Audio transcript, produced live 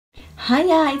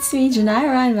Hiya, it's me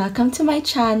Janaira and welcome to my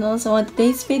channel. So on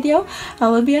today's video, I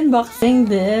will be unboxing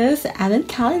this advent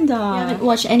calendar. If you haven't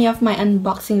watched any of my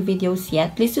unboxing videos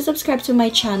yet, please do subscribe to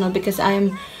my channel because I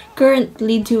am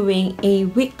currently doing a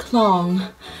week-long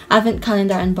advent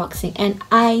calendar unboxing, and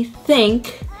I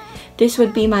think this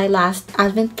would be my last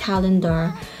advent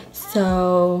calendar.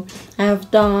 So I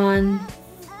have done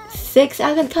 6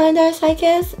 advent calendars, I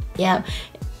guess. Yeah.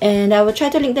 And I will try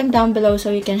to link them down below so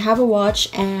you can have a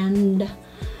watch. And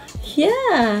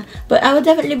yeah, but I will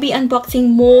definitely be unboxing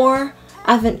more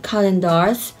advent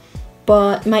calendars,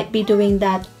 but might be doing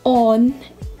that on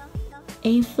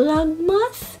a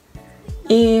vlogmas.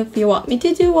 If you want me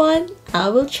to do one, I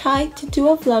will try to do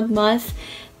a vlogmas.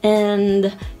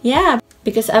 And yeah,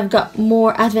 because I've got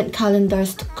more advent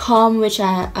calendars to come, which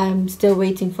I'm still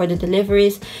waiting for the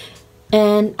deliveries.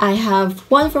 And I have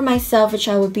one for myself which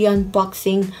I will be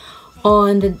unboxing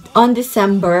on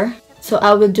December. So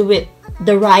I will do it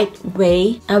the right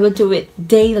way. I will do it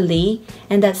daily,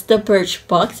 and that's the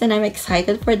Birchbox, and I'm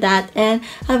excited for that. And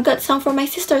I've got some for my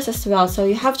sisters as well, so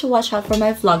you have to watch out for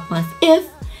my vlogmas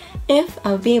if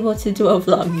I'll be able to do a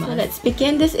vlogmas. So let's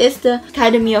begin. This is the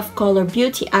Academy of Color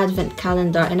Beauty Advent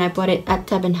Calendar, and I bought it at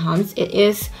Debenhams. It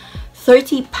is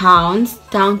 £30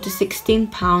 down to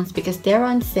 £16 because they're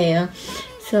on sale.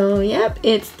 So yep,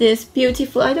 it's this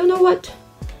beautiful, I don't know what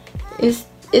is,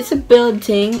 it's a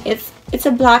building, it's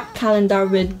a black calendar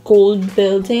with gold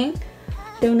building.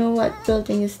 I don't know what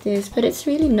building is this, but it's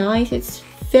really nice. It's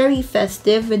very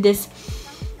festive with this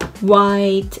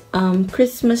white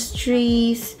Christmas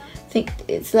trees. I think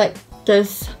it's like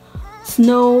there's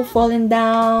snow falling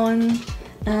down.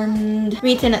 And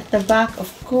written at the back, of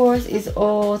course, is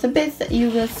all the bits that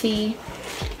you will see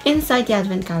inside the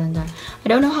advent calendar. I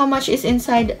don't know how much is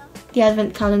inside the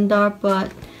advent calendar,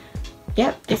 but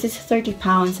yep, this is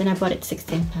 £30 and I bought it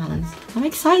 £16. I'm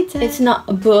excited. It's not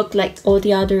a book like all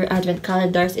the other advent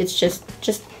calendars, it's just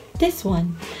this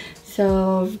one.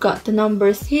 So we've got the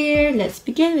numbers here. Let's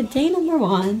begin with day number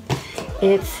 1.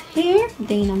 It's here,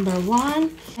 day number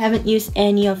 1. I haven't used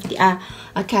any of the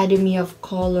Academy of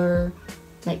Color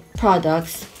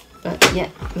products, but yeah,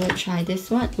 we'll try this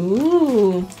one.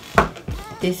 Ooh,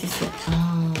 this is it.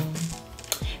 Oh,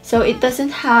 so it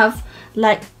doesn't have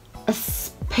like a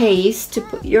space to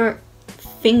put your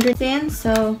fingers in,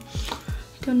 so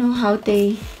I don't know how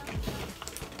they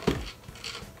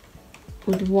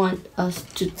would want us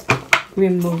to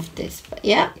remove this, but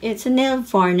yeah, it's a nail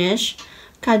varnish,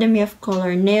 Academy of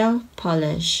Color nail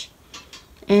polish,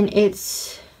 and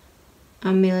it's a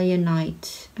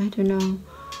Millionite. I don't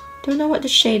know what the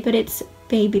shade, but it's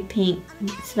baby pink.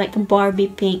 It's like a Barbie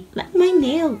pink, like my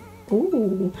nail.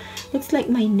 Ooh, looks like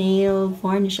my nail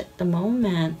varnish at the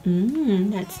moment.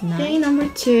 That's nice. Day number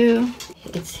 2,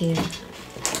 it's here.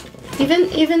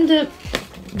 Even the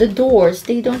doors,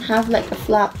 they don't have like a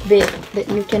flap bit that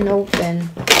you can open.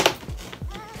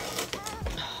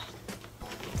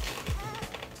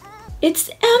 It's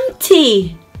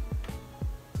empty.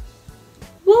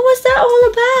 What was that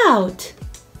all about?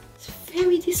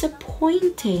 Very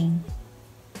disappointing.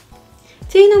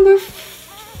 Day number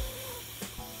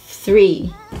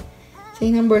 3.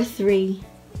 Day number 3.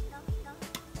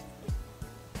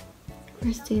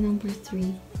 Where's day number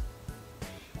 3?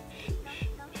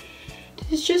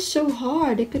 This is just so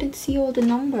hard. I couldn't see all the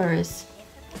numbers.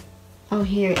 Oh,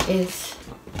 here it is.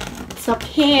 It's up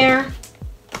here.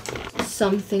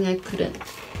 Something I couldn't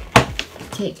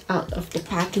take out of the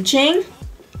packaging.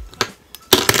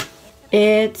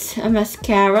 It's a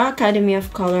mascara, Academy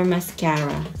of Color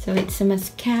mascara. So it's a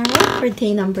mascara for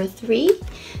day number 3.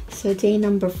 So day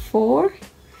number 4.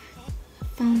 I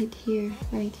found it here,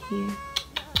 right here.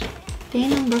 Day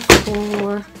number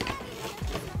 4.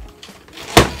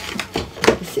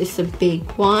 This is a big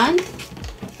one.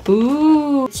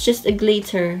 Ooh, it's just a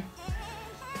glitter.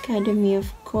 Academy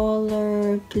of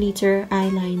Color glitter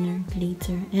eyeliner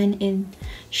glitter, and in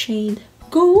shade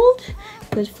gold.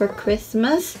 Good for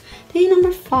Christmas. Day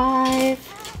number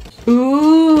 5.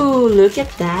 Ooh, look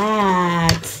at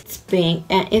that. It's pink,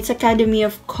 and it's Academy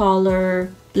of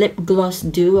Color lip gloss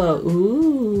duo.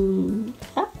 Ooh,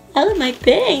 I love my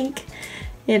pink.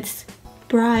 It's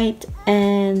bright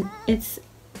and it's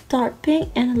dark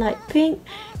pink and light pink.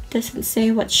 Doesn't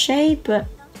say what shade, but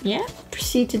yeah.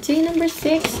 Proceed to day number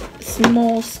 6.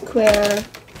 Small square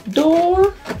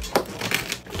door.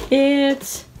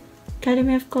 It's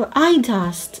Academy of Color eye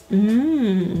dust.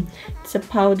 It's a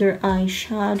powder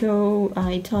eyeshadow,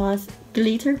 eye dust,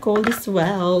 glitter gold as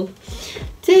well.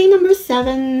 Day number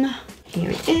 7.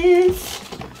 Here it is.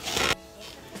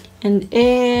 And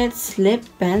it's lip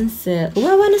pencil.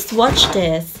 Oh, I want to swatch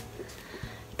this.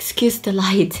 Excuse the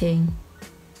lighting.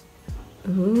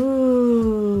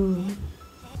 Ooh.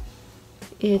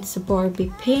 It's a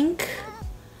Barbie pink.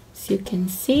 As you can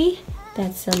see,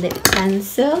 that's a lip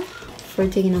pencil for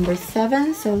day number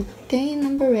 7. So day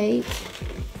number 8.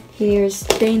 Here's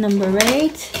day number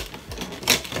 8.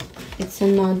 It's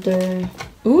another...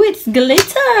 Ooh, it's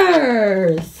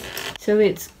glitters! So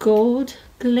it's gold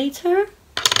glitter.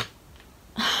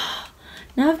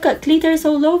 Now I've got glitters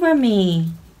all over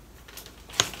me.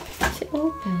 Is it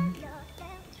open?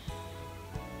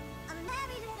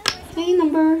 Day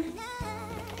number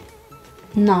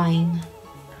 9.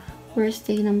 Where's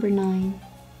day number 9?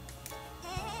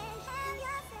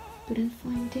 Couldn't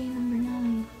find day number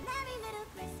 9.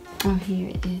 Oh, here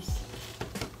it is.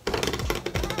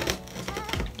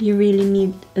 You really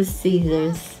need a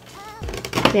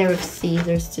pair of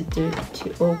scissors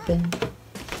to open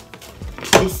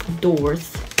these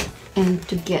doors and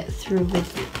to get through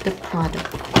with the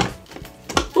product.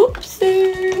 Oops!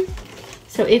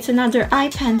 So it's another eye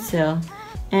pencil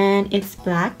and it's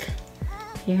black.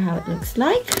 Here how it looks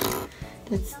like.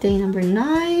 That's day number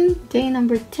 9. Day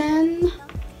number 10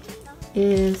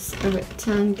 is a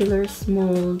rectangular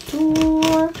small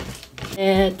door.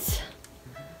 It's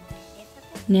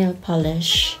nail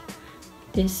polish.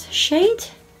 This shade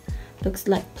looks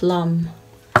like plum.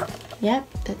 Yep,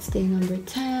 that's day number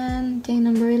 10. Day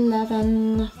number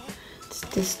 11. It's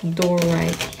this door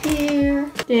right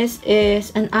here. This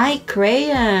is an eye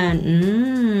crayon.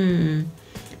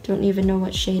 Don't even know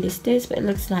what shade is this, but it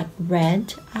looks like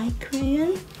red eye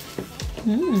crayon.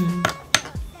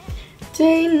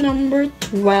 Day number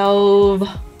 12.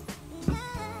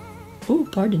 Oh,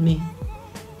 pardon me.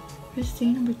 Where's day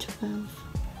number 12?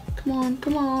 Come on,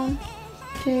 come on.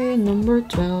 Day number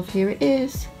 12. Here it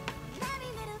is.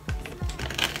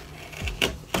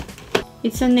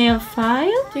 It's a nail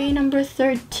file. Day number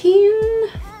 13.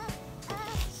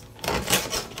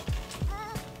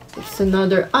 It's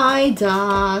another eye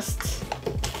dust.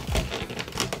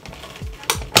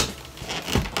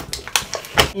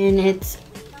 And it's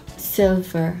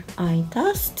silver eye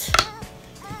dust.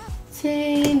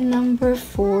 Day number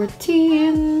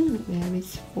 14. Where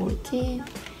is 14?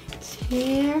 It's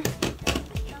here.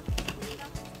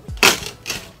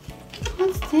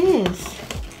 What's this?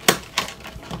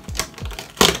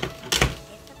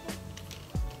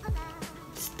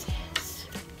 What's this?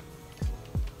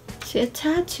 It's a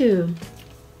tattoo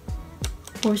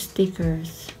or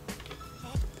stickers.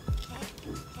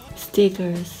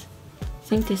 Stickers. I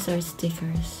think these are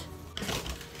stickers.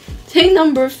 Day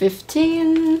number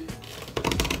 15.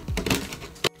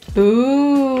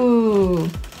 Ooh,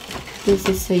 this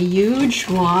is a huge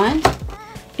one.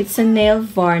 It's a nail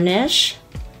varnish.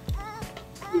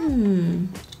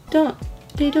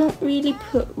 They don't really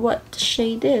put what the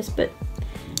shade is, but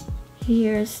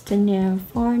here's the nail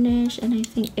varnish, and I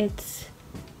think it's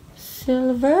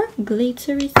silver,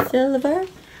 glittery silver.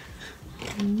 I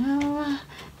don't know.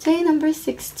 Day number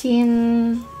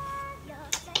 16.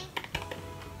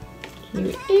 Here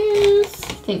it is.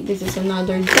 I think this is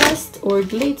another dust or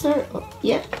glitter. Oh,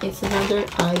 yeah, it's another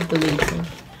eye glitter.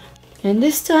 And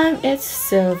this time it's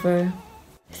silver.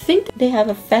 I think they have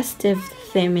a festive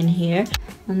theme in here.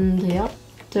 And yep,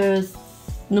 there's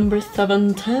number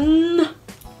 17.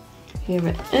 Here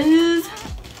it is.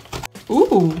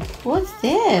 Ooh, what's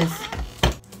this?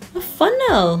 A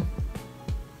funnel.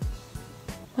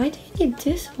 Why do you need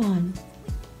this one?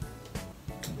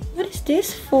 What is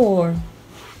this for?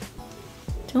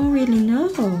 Don't really know.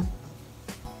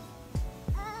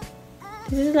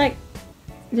 This is like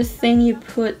the thing you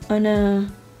put on a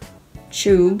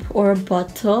tube or a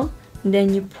bottle, and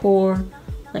then you pour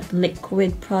like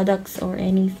liquid products or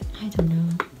anything. I don't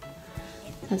know.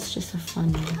 That's just a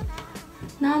fun one.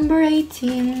 Number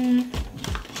 18.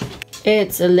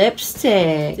 It's a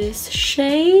lipstick. This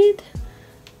shade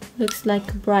looks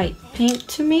like a bright pink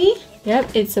to me.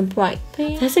 Yep, it's a bright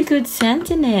pink. There's a good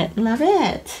scent in it. Love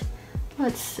it.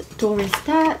 What door is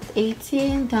that?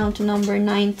 18 down to number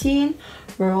 19.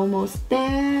 We're almost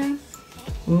there.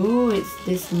 Ooh, it's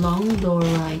this long door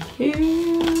right here.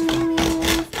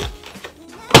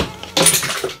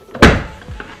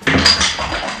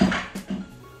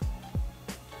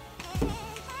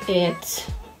 It's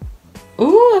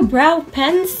ooh, a brow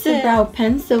pencil. A brow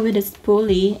pencil with a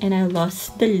spoolie, and I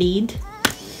lost the lead.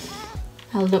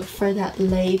 I'll look for that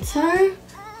later.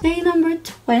 Day number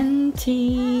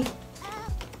 20.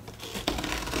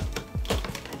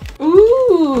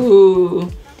 Ooh,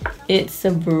 it's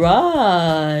a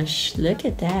brush. Look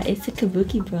at that. It's a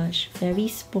kabuki brush. Very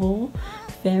small,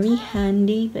 very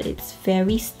handy, but it's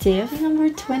very stiff. Number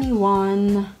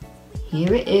 21.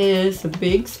 Here it is, a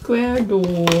big square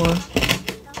door.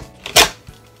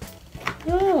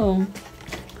 Oh,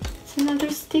 it's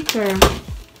another sticker.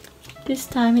 This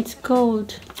time it's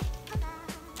gold.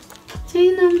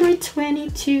 Day number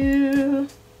 22.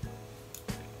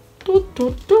 Doo,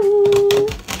 doo, doo.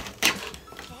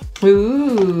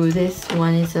 Ooh, this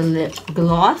one is a lip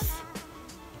gloss.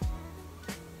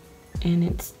 And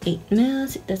it's 8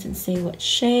 mils. It doesn't say what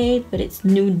shade, but it's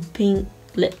nude pink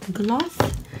lip gloss.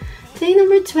 Day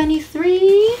number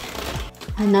 23.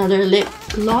 Another lip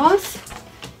gloss.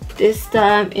 This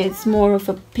time it's more of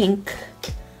a pink,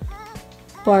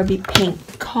 Barbie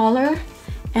pink color.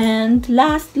 And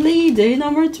lastly, day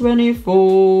number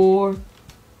 24.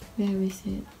 Where is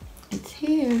it? It's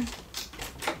here.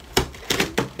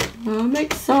 I'm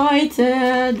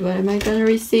excited. What am I gonna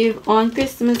receive on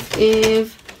Christmas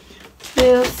Eve?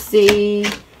 We'll see.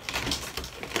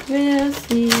 We'll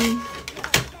see.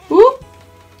 Ooh!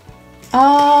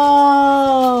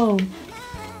 Oh!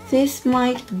 This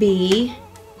might be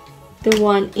the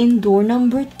one in door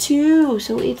number 2.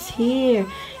 So it's here.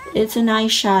 It's an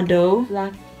eyeshadow,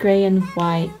 black, gray, and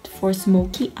white for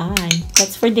smoky eye.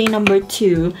 That's for day number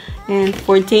 2. And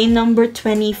for day number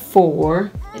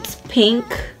 24, it's pink,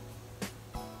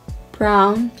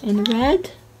 brown, and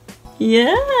red.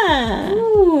 Yeah!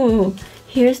 Ooh,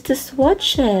 here's the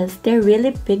swatches. They're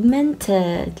really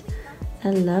pigmented. I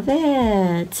love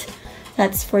it.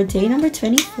 That's for day number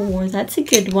 24. That's a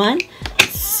good one.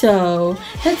 So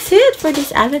that's it for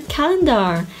this advent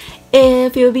calendar.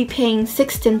 If you'll be paying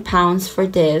 £16 for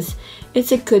this,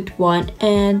 it's a good one.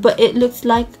 But it looks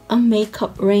like a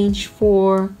makeup range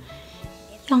for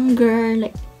younger,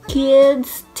 like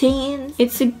kids, teens.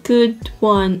 It's a good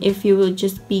one if you will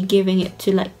just be giving it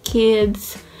to like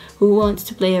kids who wants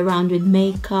to play around with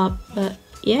makeup. But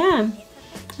yeah,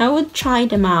 I would try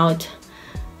them out.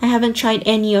 I haven't tried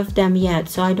any of them yet,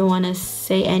 so I don't want to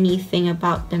say anything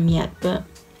about them yet. But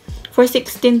for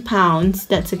 £16,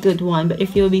 that's a good one. But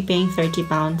if you'll be paying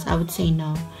 £30, I would say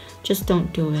no. Just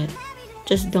don't do it.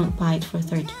 Just don't buy it for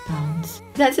 £30.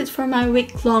 That's it for my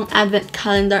week-long advent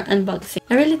calendar unboxing.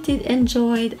 I really did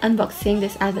enjoy unboxing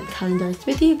this advent calendars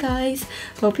with you guys.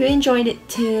 Hope you enjoyed it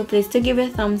too. Please do give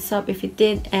it a thumbs up if you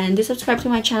did, and do subscribe to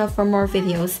my channel for more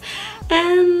videos.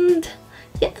 And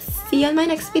yes, see you on my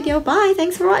next video. Bye.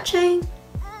 Thanks for watching.